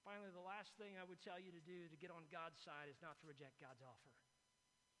 Finally, the last thing I would tell you to do to get on God's side is not to reject God's offer.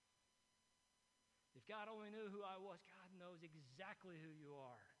 If God only knew who I was, God knows exactly who you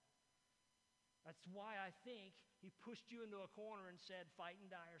are. That's why I think he pushed you into a corner and said, fight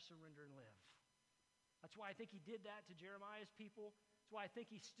and die or surrender and live. That's why I think he did that to Jeremiah's people. That's why I think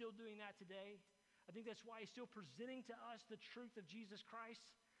he's still doing that today. I think that's why he's still presenting to us the truth of Jesus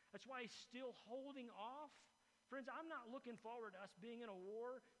Christ. That's why he's still holding off. Friends, I'm not looking forward to us being in a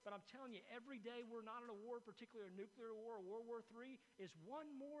war, but I'm telling you, every day we're not in a war, particularly a nuclear war, or World War III, is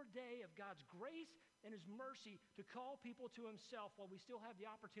one more day of God's grace and his mercy to call people to himself while we still have the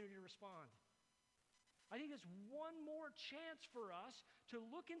opportunity to respond. I think it's one more chance for us to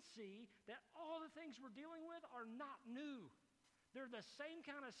look and see that all the things we're dealing with are not new. They're the same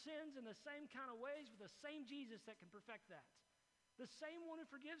kind of sins in the same kind of ways with the same Jesus that can perfect that. The same one who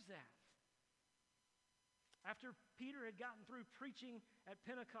forgives that. After Peter had gotten through preaching at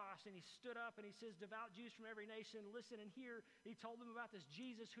Pentecost, and he stood up and he says, devout Jews from every nation, listen and hear. He told them about this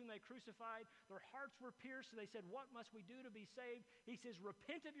Jesus whom they crucified. Their hearts were pierced, so they said, what must we do to be saved? He says,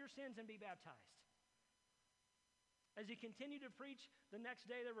 repent of your sins and be baptized. As he continued to preach, the next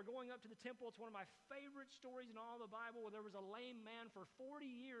day they were going up to the temple. It's one of my favorite stories in all the Bible, where there was a lame man for 40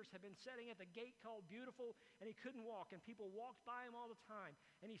 years had been sitting at the gate called Beautiful, and he couldn't walk, and people walked by him all the time.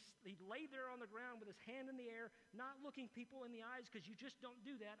 And he laid there on the ground with his hand in the air, not looking people in the eyes, because you just don't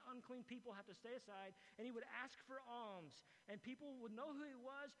do that. Unclean people have to stay aside. And he would ask for alms, and people would know who he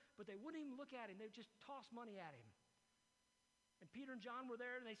was, but they wouldn't even look at him. They would just toss money at him. And Peter and John were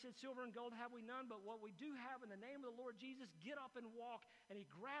there, and they said, silver and gold have we none, but what we do have in the name of the Lord Jesus, get up and walk. And he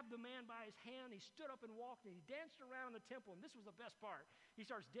grabbed the man by his hand, he stood up and walked, and he danced around in the temple. And this was the best part. He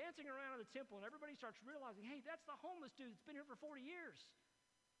starts dancing around in the temple, and everybody starts realizing, hey, that's the homeless dude that's been here for 40 years.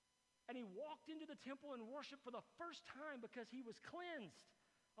 And he walked into the temple and worshiped for the first time because he was cleansed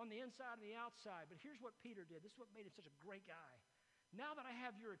on the inside and the outside. But here's what Peter did. This is what made him such a great guy. Now that I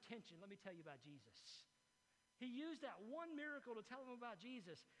have your attention, let me tell you about Jesus. He used that one miracle to tell them about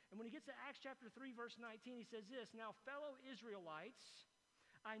Jesus. And when he gets to Acts chapter 3, verse 19, he says this, now, fellow Israelites,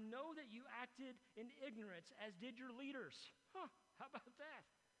 I know that you acted in ignorance, as did your leaders. How about that?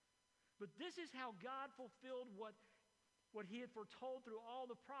 But this is how God fulfilled what he had foretold through all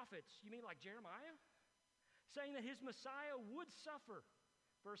the prophets. You mean like Jeremiah? Saying that his Messiah would suffer.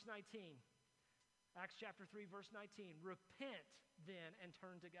 Verse 19. Acts chapter 3, verse 19. Repent then and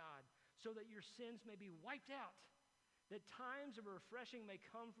turn to God, so that your sins may be wiped out, that times of refreshing may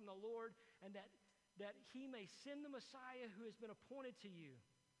come from the Lord, and that he may send the Messiah who has been appointed to you,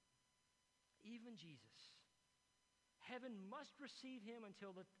 even Jesus. Heaven must receive him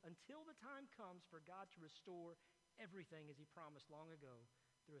until the time comes for God to restore everything as he promised long ago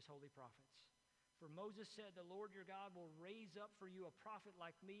through his holy prophets. For Moses said, the Lord your God will raise up for you a prophet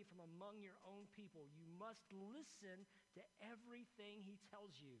like me from among your own people. You must listen to everything he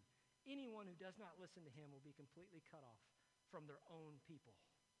tells you. Anyone who does not listen to him will be completely cut off from their own people.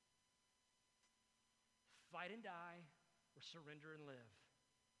 Fight and die, or surrender and live.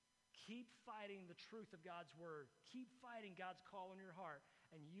 Keep fighting the truth of God's word. Keep fighting God's call in your heart,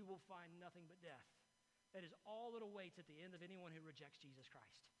 and you will find nothing but death. That is all that awaits at the end of anyone who rejects Jesus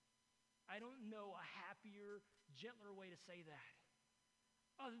Christ. I don't know a happier, gentler way to say that,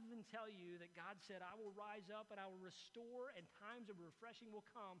 other than tell you that God said, I will rise up and I will restore, and times of refreshing will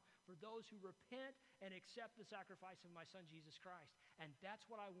come for those who repent and accept the sacrifice of my son, Jesus Christ. And that's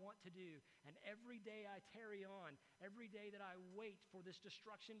what I want to do. And every day I tarry on, every day that I wait for this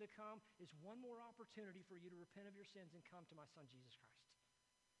destruction to come, is one more opportunity for you to repent of your sins and come to my son, Jesus Christ.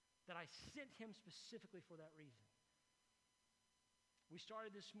 That I sent him specifically for that reason. We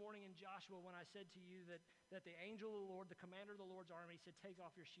started this morning in Joshua when I said to you that the angel of the Lord, the commander of the Lord's army, said, take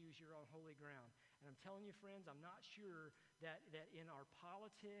off your shoes, you're on holy ground. And I'm telling you, friends, I'm not sure that in our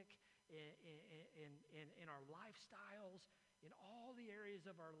politic, in our lifestyles, in all the areas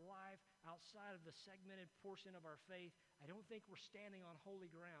of our life outside of the segmented portion of our faith, I don't think we're standing on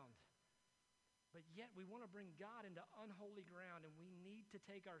holy ground. But yet we want to bring God into unholy ground, and we need to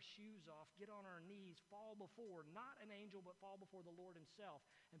take our shoes off, get on our knees, fall before, not an angel, but fall before the Lord himself,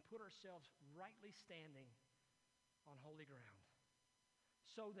 and put ourselves rightly standing on holy ground.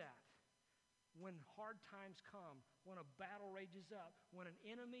 So that when hard times come, when a battle rages up, when an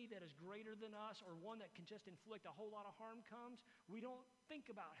enemy that is greater than us or one that can just inflict a whole lot of harm comes, we don't think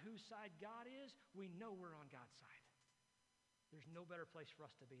about whose side God is. We know we're on God's side. There's no better place for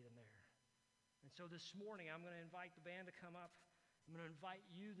us to be than there. And so this morning, I'm going to invite the band to come up. I'm going to invite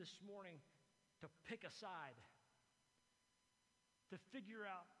you this morning to pick a side, to figure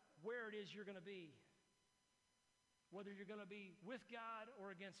out where it is you're going to be, whether you're going to be with God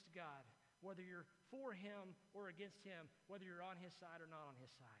or against God, whether you're for Him or against Him, whether you're on His side or not on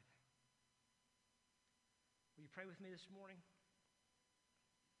His side. Will you pray with me this morning?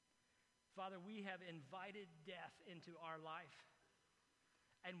 Father, we have invited death into our life,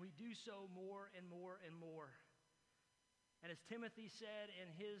 and we do so more and more and more. And as Timothy said in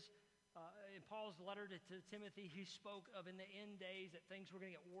Paul's letter to Timothy, he spoke of in the end days that things were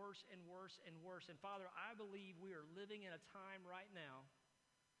going to get worse and worse and worse. And Father, I believe we are living in a time right now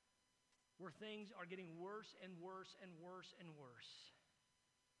where things are getting worse and worse and worse and worse.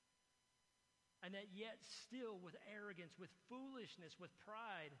 And that yet still with arrogance, with foolishness, with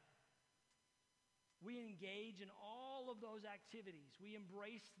pride, we engage in all of those activities. We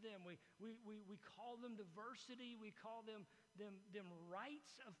embrace them. We call them diversity. We call them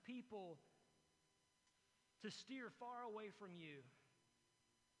rights of people to steer far away from you.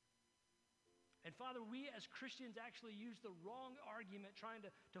 And Father, we as Christians actually use the wrong argument trying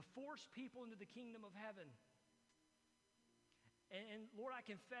to force people into the kingdom of heaven. And Lord, I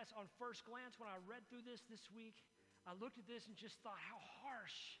confess on first glance when I read through this week, I looked at this and just thought, how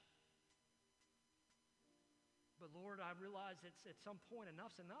harsh. But Lord, I realize that at some point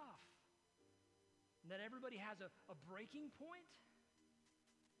enough's enough. And that everybody has a breaking point.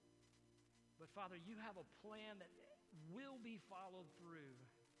 But Father, you have a plan that will be followed through.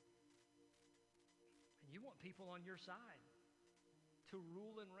 And you want people on your side to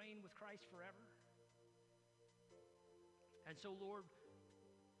rule and reign with Christ forever. And so, Lord,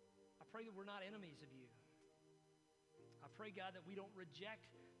 I pray that we're not enemies of you. I pray, God, that we don't reject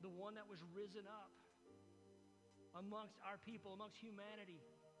the one that was risen up amongst our people, amongst humanity,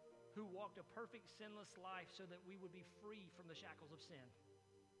 who walked a perfect, sinless life so that we would be free from the shackles of sin.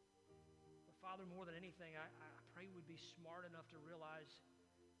 But Father, more than anything, I pray we'd be smart enough to realize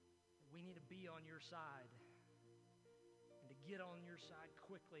that we need to be on your side. And to get on your side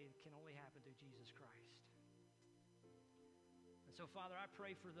quickly can only happen through Jesus Christ. And so, Father, I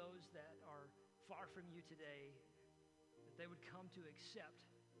pray for those that are far from you today, that they would come to accept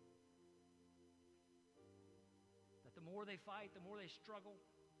that the more they fight, the more they struggle,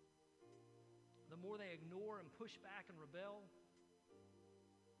 the more they ignore and push back and rebel,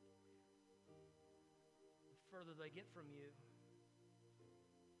 the further they get from you,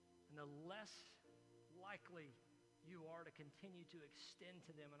 and the less likely you are to continue to extend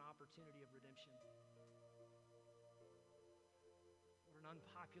to them an opportunity of redemption. What an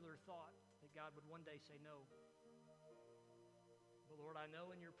unpopular thought that God would one day say no. But Lord, I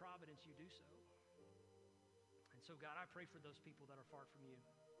know in your providence you do so. And so God, I pray for those people that are far from you.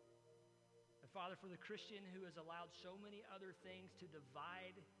 And Father, for the Christian who has allowed so many other things to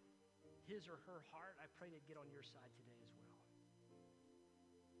divide his or her heart, I pray they'd get on your side today as well.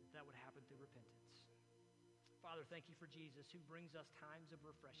 That would happen through repentance. Father, thank you for Jesus who brings us times of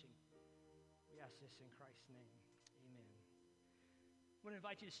refreshing. We ask this in Christ's name. Amen. I'm going to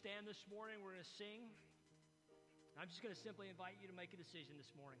invite you to stand this morning. We're going to sing. I'm just going to simply invite you to make a decision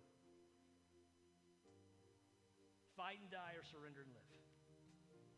this morning. Fight and die or surrender and live.